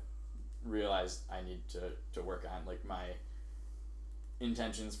that I realized I need to work on, my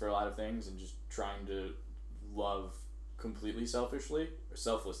intentions for a lot of things, and just trying to love completely selflessly,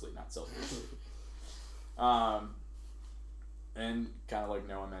 not selfishly. And kind of like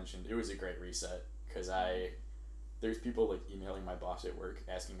Noah mentioned, it was a great reset, because there's people emailing my boss at work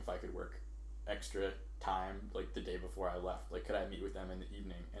asking if I could work extra time the day before I left, could I meet with them in the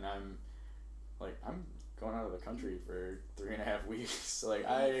evening, and I'm going out of the country for 3.5 weeks.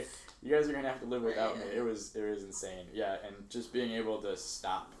 You guys are gonna have to live without me. It was insane. Yeah, and just being able to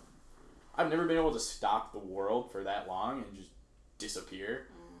stop. I've never been able to stop the world for that long and just disappear,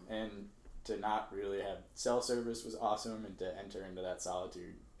 and to not really have cell service was awesome, and to enter into that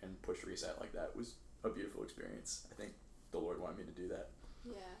solitude and push reset like that was a beautiful experience. I think the Lord wanted me to do that.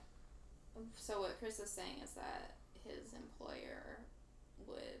 Yeah. So what Chris is saying is that his employer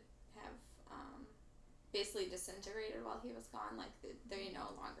would have basically disintegrated while he was gone. They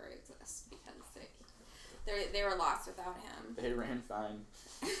no longer exist because they were lost without him. They ran fine.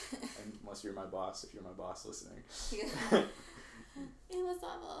 Unless you're my boss, if you're my boss listening. It was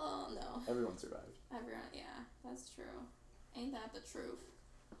awful. No. Everyone survived. Everyone, yeah, that's true. Ain't that the truth?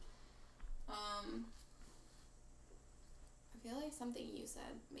 I feel like something you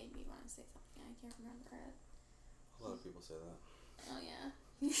said made me want to say something. I can't remember it. A lot of people say that. Oh yeah.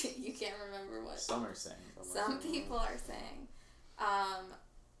 You can't remember what. Some are saying. Some people are saying.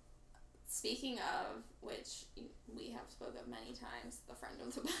 Speaking of which, we have spoke of many times, the friend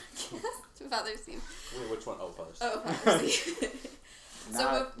of the podcast, Father Steve. Wait, which one? Oh, Father Steve. Oh, Father Steve.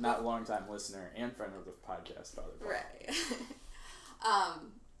 Not long-time listener and friend of the podcast, Father Paul. Right.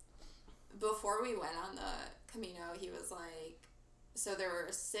 Before we went on the Camino, he was like, so there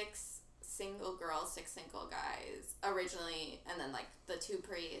were 6 single girls, 6 single guys originally, and then the 2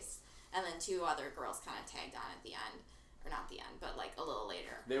 priests, and then 2 other girls kind of tagged on at the end. Or not the end, but a little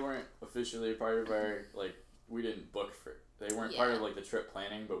later. They weren't officially a part of our, we didn't book for, they weren't part of the trip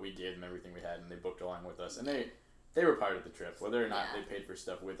planning, but we gave them everything we had, and they booked along with us, and they were part of the trip, whether or not they paid for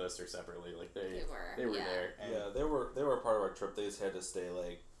stuff with us or separately, they were yeah. there. And they were part of our trip. They just had to stay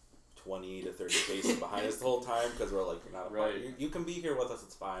 20 to 30 paces behind us the whole time because we're like, you're not a part. Right. You can be here with us,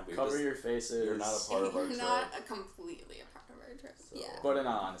 it's fine. But Cover your faces. you're not a part of our You're trip. not completely a part of our trip. So- Yeah. But in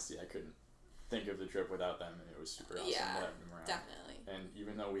all honesty, I couldn't think of the trip without them, and it was super awesome to Yeah, have them around. definitely. And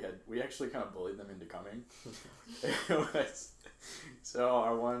even though we actually kind of bullied them into coming. It was, so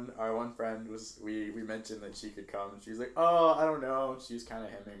our one friend was, we mentioned that she could come, and she's like, oh, I don't know. She was kind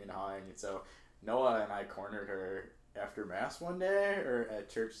of hemming and hawing, and so Noah and I cornered her after mass one day or at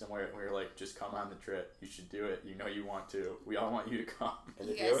church somewhere, and we were like, just come on the trip. You should do it. You know you want to. We all want you to come. And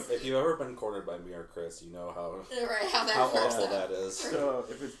You if you've ever been cornered by me or Chris, you know how Right, how that how works awful out. that is. So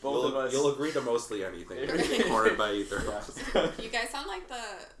if it's both of us, You'll agree to mostly anything. If If it's- you're cornered by either of Yeah. us. You guys sound like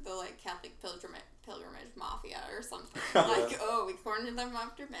the like Catholic pilgrimage mafia or something. Like, oh, we cornered them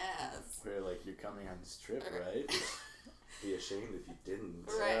after mass. we're like, you're coming on this trip, Right. right? Be ashamed if you didn't.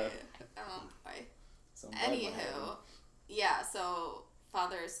 Right. Boy. Some blood might happen. Anywho, yeah. So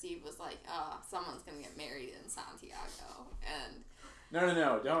Father Steve was like, someone's gonna get married in Santiago, and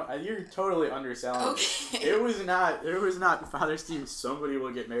No, don't. You're totally underselling it. okay. It was not Father Steve, somebody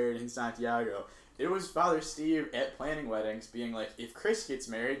will get married in Santiago. It was Father Steve at planning weddings being like, if Chris gets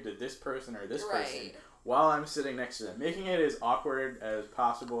married to this person or this person, Right. while I'm sitting next to them, making it as awkward as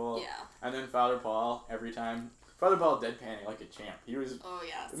possible. Yeah. And then Father Paul, every time, Father Paul deadpanning like a champ. He was Oh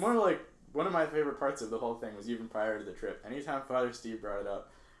yes. more like, one of my favorite parts of the whole thing was even prior to the trip. Anytime Father Steve brought it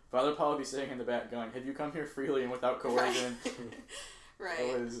up, Father Paul would be sitting in the back going, have you come here freely and without coercion? Right.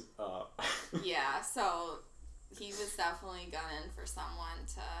 It was, Yeah. So he was definitely gunning for someone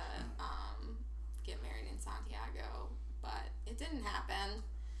to get married in Santiago, but it didn't happen.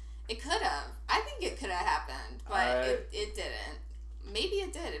 It could have. I think it could have happened, but it didn't. Maybe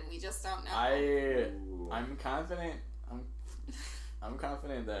it did, and we just don't know. Ooh. I'm confident. I'm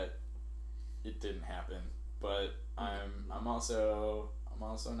confident that it didn't happen, but I'm also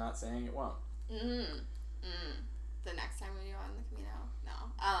not saying it won't. The next time we go on the Camino,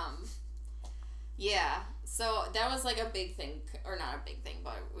 no. Yeah. So that was like a big thing, or not a big thing,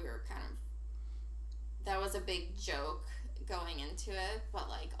 but we were kind of. That was a big joke going into it, but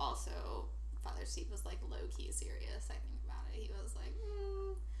like also Father Steve was like low key serious. I think about it. He was like,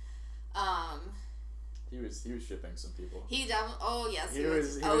 He was shipping some people. He definitely. Oh yes, He he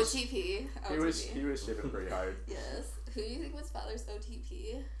was. was- OTP. He was shipping pretty hard. Yes. Who do you think was Father's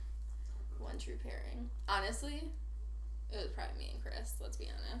OTP? One true pairing. Honestly, it was probably me and Chris. Let's be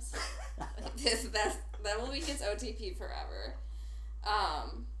honest. That will be his OTP forever.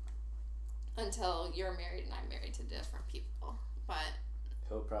 Until you're married and I'm married to different people. But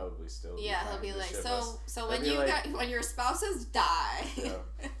He'll probably still. yeah, he'll trying be to like, ship so us. so He'll when be you like- when your spouses die. Yeah.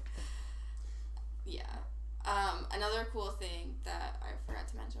 Yeah. Another cool thing that I forgot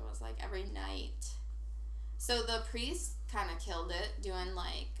to mention was like every night. So the priest kind of killed it doing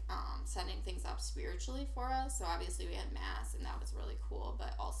like setting things up spiritually for us. So obviously we had mass and that was really cool,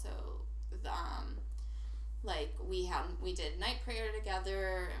 but also like we did night prayer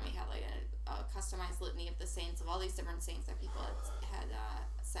together and we had like a customized litany of the saints, of all these different saints that people had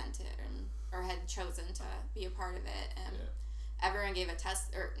sent it or had chosen to be a part of it, and everyone gave a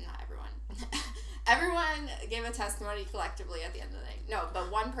not everyone. Everyone gave a testimony collectively at the end of the night. No,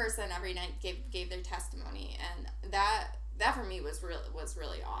 but one person every night gave their testimony, and that for me was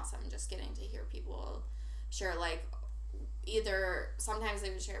really awesome. Just getting to hear people share, like, either sometimes they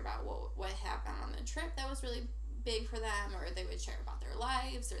would share about what happened on the trip that was really big for them, or they would share about their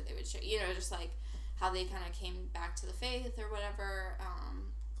lives, or they would share, just like how they kind of came back to the faith or whatever.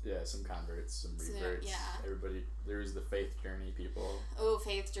 Yeah, some converts, some So, reverts. yeah. Everybody, there was the faith journey people. Oh,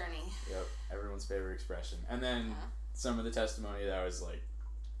 faith journey. Yep, everyone's favorite expression. And then some of the testimony that was like,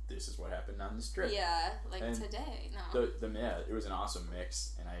 this is what happened on this trip. Yeah, like And today. No. It was an awesome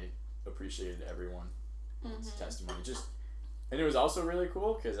mix, and I appreciated everyone's testimony. And it was also really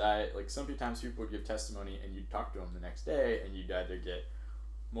cool because sometimes people would give testimony and you'd talk to them the next day and you'd either get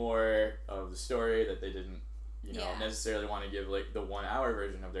more of the story that they didn't, necessarily want to give like the 1 hour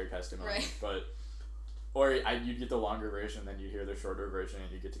version of their testimony, Right. or you'd get the longer version, then you'd hear the shorter version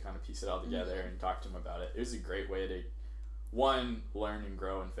and you get to kind of piece it all together and talk to them about it. It was a great way to, one, learn and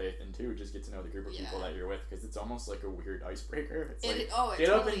grow in faith, and two, just get to know the group of people that you're with, because it's almost like a weird icebreaker. It's It get up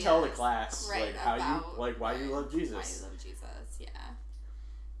totally and tell the is. class Right, how about- why you love Jesus. Why you love Jesus, yeah.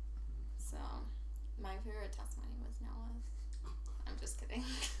 So, my favorite testimony was Noah's. I'm just kidding.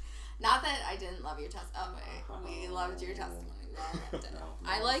 Not that I didn't love your testimony. We loved your testimony. We all loved it.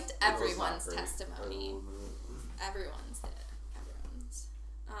 I liked everyone's testimony. Everyone's did. Everyone's.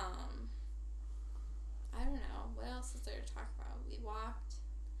 I don't know. What else is there to talk about? We walked.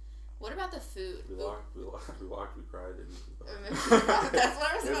 What about about the food? We walked, we cried, and That's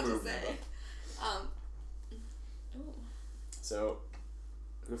what I was Good about to movement, say. Ooh. So,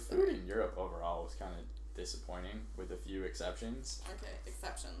 the food in Europe overall was kind of disappointing, with a few exceptions. Okay,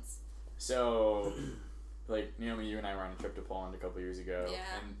 exceptions. So, like, Naomi, you and I were on a trip to Poland a couple years ago, Yeah.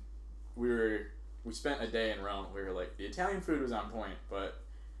 and we spent a day in Rome. We were like, the Italian food was on point, but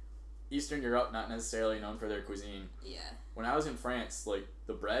Eastern Europe, not necessarily known for their cuisine. Yeah. When I was in France, like,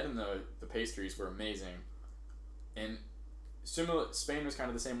 the bread and the pastries were amazing, and Spain was kind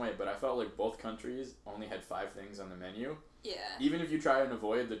of the same way, but I felt like both countries only had 5 things on the menu. Yeah. Even if you try and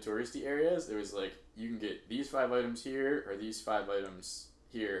avoid the touristy areas, it was like, you can get these 5 items here or these 5 items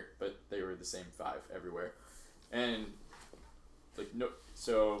here, but they were the same 5 everywhere. And like, no,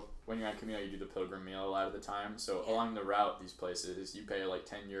 so when you're on Camino, you do the pilgrim meal a lot of the time. So Yeah. along the route, these places, you pay like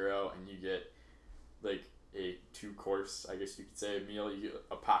 €10 and you get like a 2-course, I guess you could say, meal. You get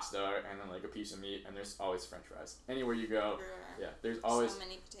a pasta and then like a piece of meat, and there's always French fries. Anywhere you go, Everywhere. yeah, there's always So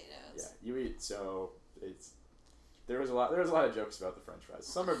many potatoes. yeah, you eat. So there was a lot of jokes about the French fries.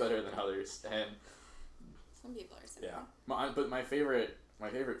 Some are better than others, and Some people are saying. yeah. But my favorite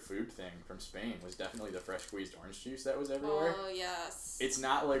food thing from Spain was definitely the fresh squeezed orange juice that was everywhere. Oh yes. It's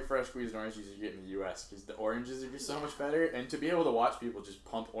not like fresh squeezed orange juice you get in the U.S. because the oranges are just so Yeah. much better, and to be able to watch people just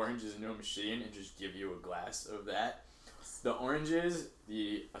pump oranges into a machine and just give you a glass of that, the oranges,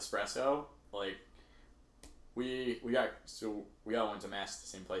 the espresso, like. We all went to mass at the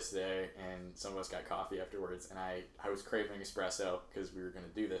same place today, and some of us got coffee afterwards, and I was craving espresso because we were going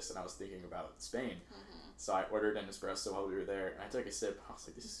to do this, and I was thinking about Spain. Mm-hmm. So I ordered an espresso while we were there, and I took a sip, I was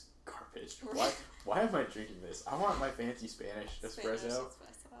like, this is garbage. Right. Why am I drinking this? I want my fancy Spanish espresso. Spanish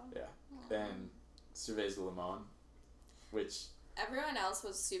espresso. Yeah. Aw. And Cerveza Limon, which, Everyone else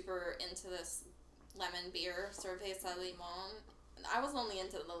was super into this lemon beer, Cerveza Limon. I was only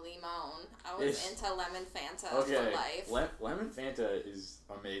into the limon. I was It's- into lemon Fanta okay, for life. lemon Fanta is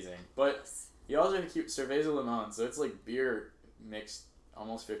amazing, but you also have to keep Cerveza Limon, so it's like beer mixed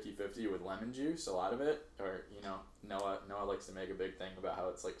almost 50-50 with lemon juice, a lot of it, or, you know, Noah likes to make a big thing about how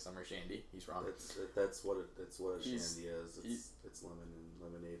it's like summer shandy. He's wrong. that's what a He's- shandy is. It's lemon and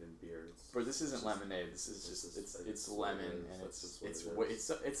lemonade and beer. But this isn't just- lemonade. This is just it's what it lemon, is. and That's just what it's it wa-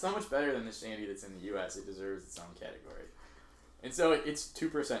 is. it's so much better than the shandy that's in the U.S. It deserves its own category, and so it's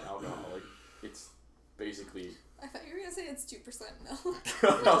 2% alcohol. Like, it's basically I thought you were gonna say it's 2% milk. No.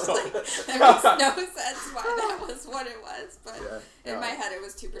 I was like, that makes no sense why that was what it was, but in my head it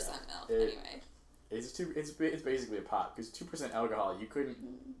was 2% milk. Anyway. It's basically a pop because 2% alcohol. You couldn't.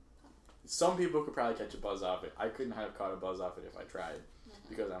 Some people could probably catch a buzz off it. I couldn't have caught a buzz off it if I tried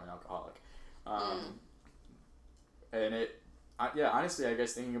because I'm an alcoholic. And honestly, I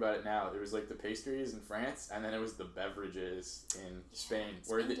guess thinking about it now, it was like the pastries in France, and then it was the beverages in Spain,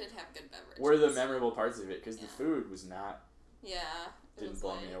 Spain did have good beverages. were the memorable parts of it because the Yeah. food was not. Yeah. It Didn't was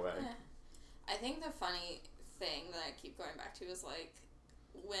blow like, me away. I think the funny thing that I keep going back to is like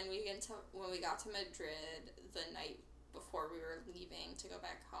when we got to Madrid the night before we were leaving to go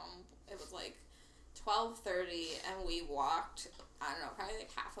back home, it was like 12:30 and we walked, I don't know, probably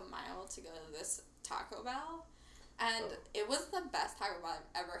like half a mile to go to this Taco Bell. And it was the best Taco Bell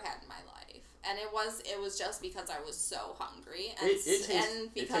I've ever had in my life. And it was just because I was so hungry and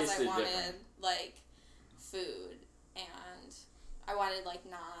and because I wanted different. like food and I wanted like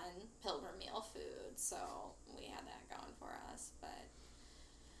non-pilgrim meal food, so we had that going for us. But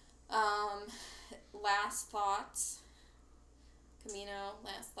last thoughts, Camino.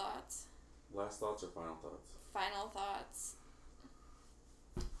 Last thoughts. Last thoughts or final thoughts? Final thoughts.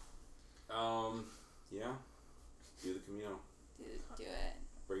 Yeah. Do the Camino. Do it.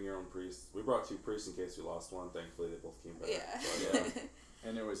 Bring your own priest. We brought 2 priests in case we lost one. Thankfully, they both came back. Yeah. But, yeah.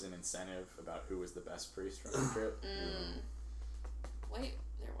 And there was an incentive about who was the best priest from the trip. Wait,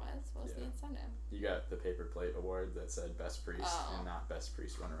 there was? What was the Yeah. incentive? You got the paper plate award that said best priest Oh. and not best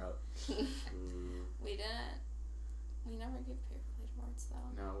priest runner up. We didn't. We never gave paper plate awards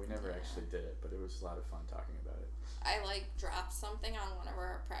though. No, we never Yeah. actually did it, but it was a lot of fun talking about it. I dropped something on one of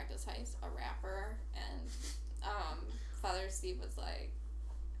our practice hikes, a wrapper, and Father Steve was like,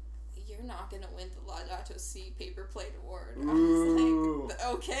 "You're not gonna win the Laudato Si paper plate award." I was like,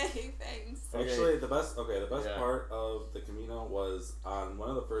 "Okay, thanks." Actually, the best Yeah. part of the Camino was on one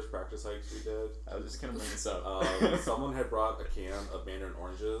of the first practice hikes we did. I was just gonna bring this up. Someone had brought a can of mandarin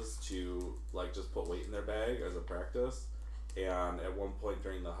oranges to just put weight in their bag as a practice, and at one point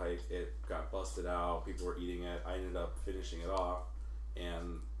during the hike it got busted out. People were eating it. I ended up finishing it off,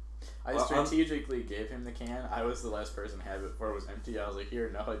 and I strategically gave him the can. I was the last person to have it before it was empty. I was like, "Here,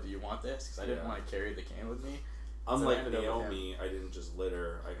 Noah, do you want this?" Because I didn't want to carry the can with me. Unlike ended up with him. Naomi, I didn't just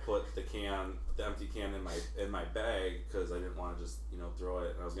litter. I put the empty can in my bag because I didn't want to just throw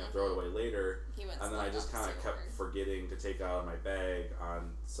it. And I was gonna throw it away later. And then I just kind of kept forgetting to take it out of my bag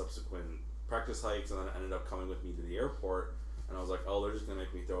on subsequent practice hikes, and then it ended up coming with me to the airport. And I was like, oh, they're just gonna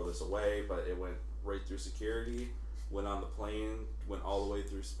make me throw this away, but it went right through security. Went on the plane, went all the way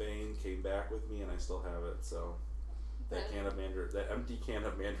through Spain, came back with me, and I still have it. So that empty can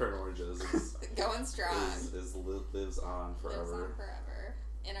of Mandarin oranges is going strong. Lives on forever. Lives on forever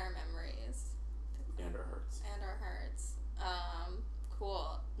in our memories and our hearts.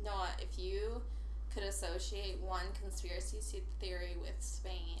 Cool. Noah, if you could associate one conspiracy theory with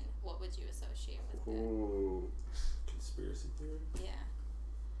Spain, what would you associate with it? Ooh. Conspiracy theory? Yeah.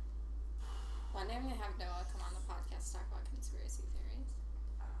 One day I'm gonna have Noah come on the podcast to talk about conspiracy theories.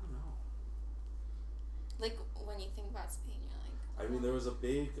 I don't know. Like when you think about Spain, you're like. I mean, there was a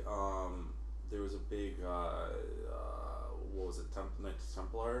big, what was it, Knights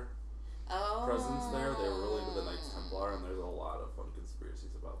Templar presence there. They were really into the Knights Templar, and there's a lot of fun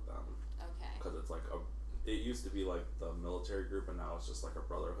conspiracies about them. Okay. Because it's like it used to be like the military group, and now it's just like a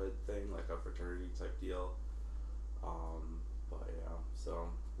brotherhood thing, like a fraternity type deal. But yeah, so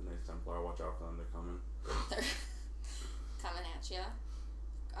the Knights Templar, watch out for them, they're coming. They're coming at you.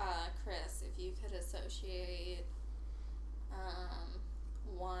 Chris, if you could associate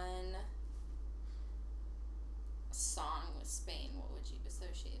one song with Spain, what would you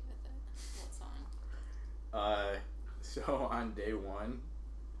associate with it? What song? So on day one,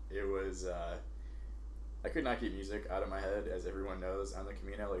 it was I could not keep music out of my head, as everyone knows, on the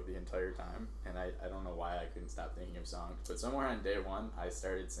Camino like the entire time, and I don't know why I couldn't stop thinking of songs. But somewhere on day one, I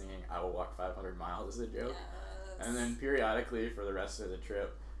started singing "I Will Walk 500 Miles" as a joke, Yes. and then periodically for the rest of the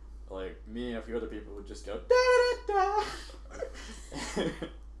trip, like me and a few other people would just go da da da,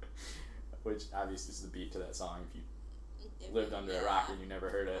 which obviously is the beat to that song. If you lived under a rock and you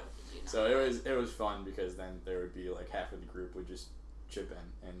never heard it, so it was fun because then there would be like half of the group would just chip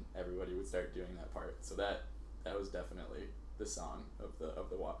in and everybody would start doing that part. So that was definitely the song of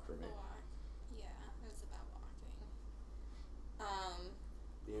the walk for me. Yeah, it was about walking.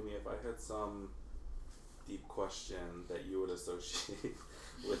 Amy, if I had some deep question that you would associate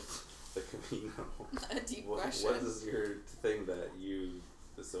with the Camino, A deep question. What is your thing that you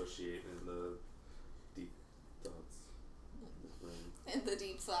associate in the deep thoughts? In the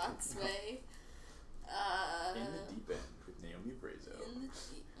deep thoughts way. In the deep end with Naomi Brazo.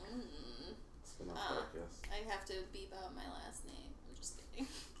 It's been on podcast. I have to beep out my last name. I'm just kidding.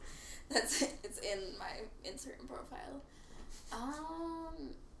 That's it. It's in my Instagram profile. I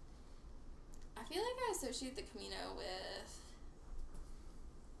feel like I associate the Camino with.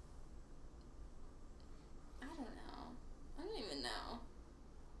 I don't know. I don't even know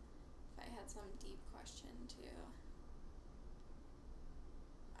if I had some deep question too.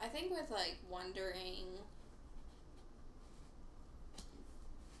 I think with like wondering.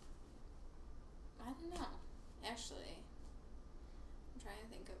 I don't know. Actually, I'm trying to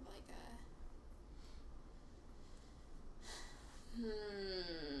think of like a.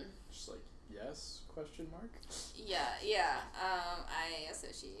 Just like yes ? Yeah. I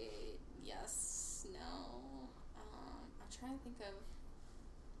associate yes, no. I'm trying to think of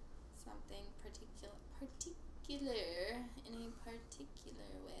something particular in a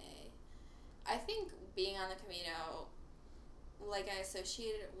particular way. I think being on the Camino, like I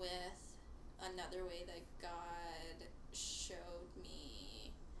associate it with another way that God showed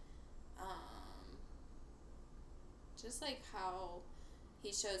me, just like how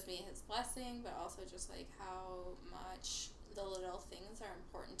He shows me His blessing, but also just like how much the little things are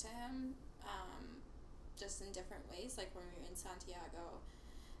important to Him, just in different ways. Like when we were in Santiago,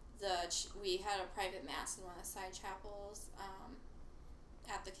 we had a private mass in one of the side chapels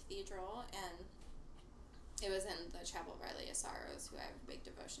at the cathedral, and it was in the chapel of Our Lady of Sorrows, who I have a big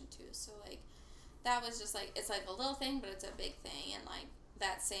devotion to. So like that was just like, it's like a little thing, but it's a big thing. And like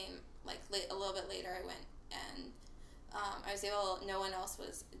that same, like a little bit later, I went and I was able, no one else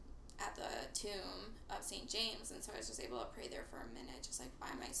was at the tomb of St. James, and so I was just able to pray there for a minute, just like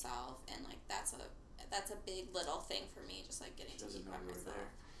by myself, and like that's a big little thing for me, just like getting to be by myself.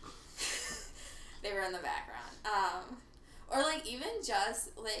 They were in the background. Or like even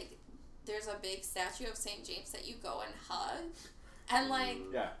just like there's a big statue of St. James that you go and hug, and like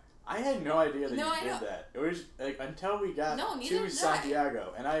yeah, I had no idea that you did that. It was like until we got to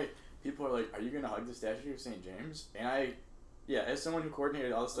Santiago, and people are like, "Are you gonna hug the statue of St. James?" And as someone who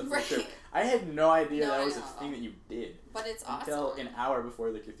coordinated all this stuff for the trip, I had no idea that was a thing that you did. But it's until awesome. an hour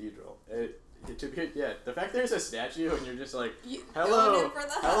before the cathedral. The fact there's a statue and you're just like, You hello, going in for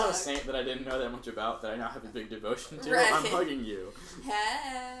the hello, hug. saint that I didn't know that much about, that I now have a big devotion to. Right. I'm hugging you.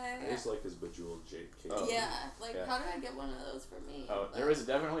 Hey. I just like his bejeweled jade cake. Oh. Yeah, like Yeah. how did I get one of those for me? Oh, there Like, was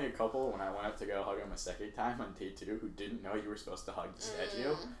definitely a couple when I went up to go hug him a second time on day 2 who didn't know you were supposed to hug the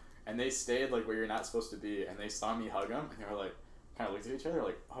statue, and they stayed like where you're not supposed to be, and they saw me hug him, and they were like, kind of looked at each other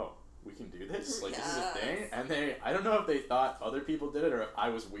like, oh, we can do this? Like, this is a thing? Yes. And I don't know if they thought other people did it or if I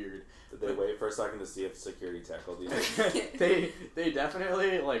was weird. Did they wait for a second to see if security tackled you? they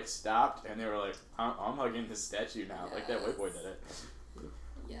definitely like stopped and they were like, I'm hugging this statue now. Like that white boy did it.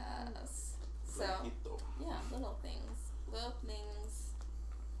 Yes. So Rojito. yeah, little things.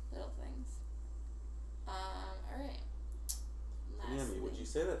 All right. Miami, would you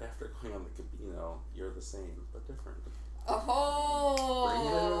say that after going on the Camino, you're the same but different? Oh. Bring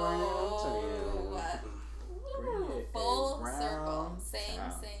it around to you. Bring it Full around circle. Same,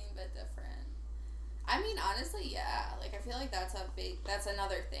 town. but different. I mean, honestly, yeah. Like, I feel like that's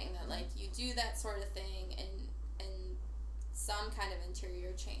another thing that, like, you do that sort of thing and some kind of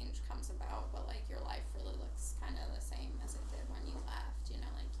interior change comes about, but, like, your life really looks kind of the same as it did when you left, you know,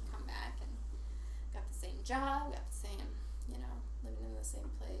 like, you come back and got the same job, got the same, you know, living in the same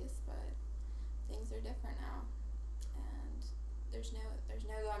place, but things are different now, and there's no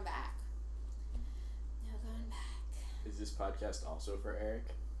going back. No going back. Is this podcast also for Eric?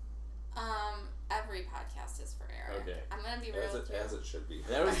 Every podcast is for Eric. Okay. I'm gonna be real. As it should be.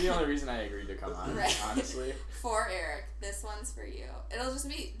 That was the only reason I agreed to come on, Right. honestly. For Eric, this one's for you. It'll just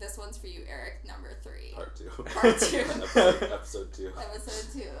be this one's for you, Eric, number 3. Part 2. Part 2. Episode 2.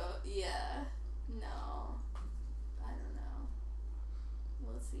 Episode 2. Yeah. No. I don't know.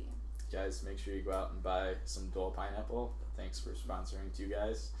 We'll see. Guys, make sure you go out and buy some Dole Pineapple. Thanks for sponsoring 2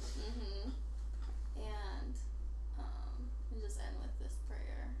 guys. And